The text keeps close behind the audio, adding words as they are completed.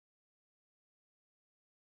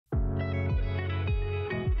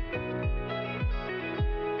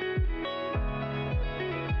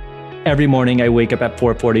Every morning I wake up at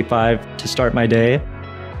 4:45 to start my day.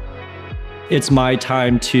 It's my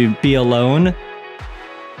time to be alone.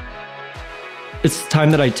 It's the time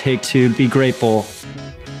that I take to be grateful.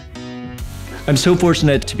 I'm so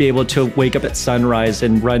fortunate to be able to wake up at sunrise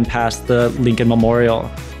and run past the Lincoln Memorial,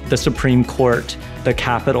 the Supreme Court, the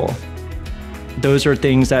Capitol. Those are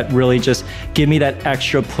things that really just give me that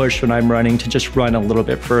extra push when I'm running to just run a little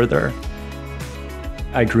bit further.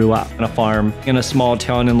 I grew up on a farm in a small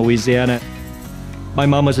town in Louisiana. My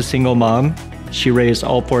mom was a single mom. She raised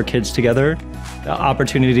all 4 kids together. The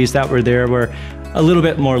opportunities that were there were a little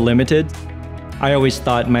bit more limited. I always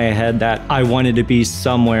thought in my head that I wanted to be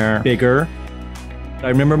somewhere bigger. I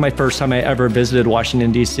remember my first time I ever visited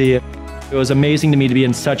Washington, D.C. It was amazing to me to be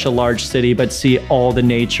in such a large city, but see all the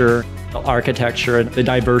nature, the architecture, the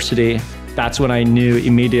diversity. That's when I knew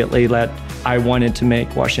immediately that I wanted to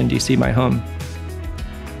make Washington, D.C. my home.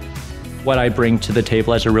 What I bring to the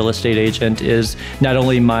table as a real estate agent is not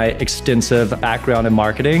only my extensive background in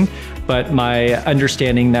marketing, but my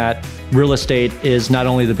understanding that real estate is not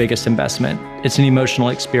only the biggest investment, it's an emotional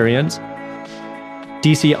experience.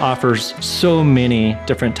 DC offers so many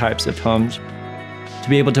different types of homes. To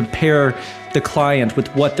be able to pair the client with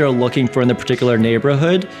what they're looking for in the particular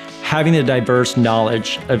neighborhood, having the diverse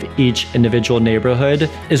knowledge of each individual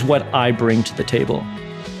neighborhood is what I bring to the table.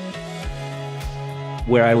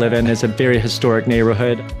 Where I live in is a very historic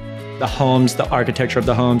neighborhood. The homes, the architecture of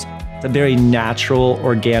the homes, it's a very natural,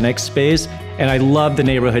 organic space. And I love the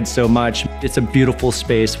neighborhood so much. It's a beautiful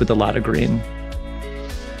space with a lot of green.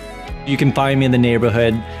 You can find me in the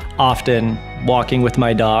neighborhood often walking with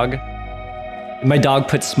my dog. My dog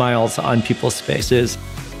puts smiles on people's faces.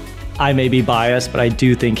 I may be biased, but I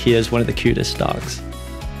do think he is one of the cutest dogs.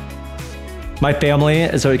 My family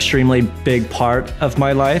is an extremely big part of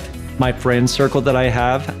my life. My friend circle that I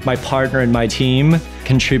have, my partner and my team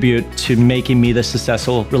contribute to making me the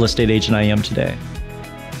successful real estate agent I am today.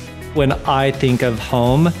 When I think of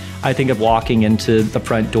home, I think of walking into the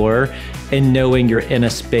front door and knowing you're in a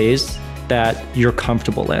space that you're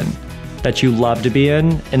comfortable in, that you love to be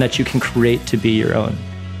in, and that you can create to be your own.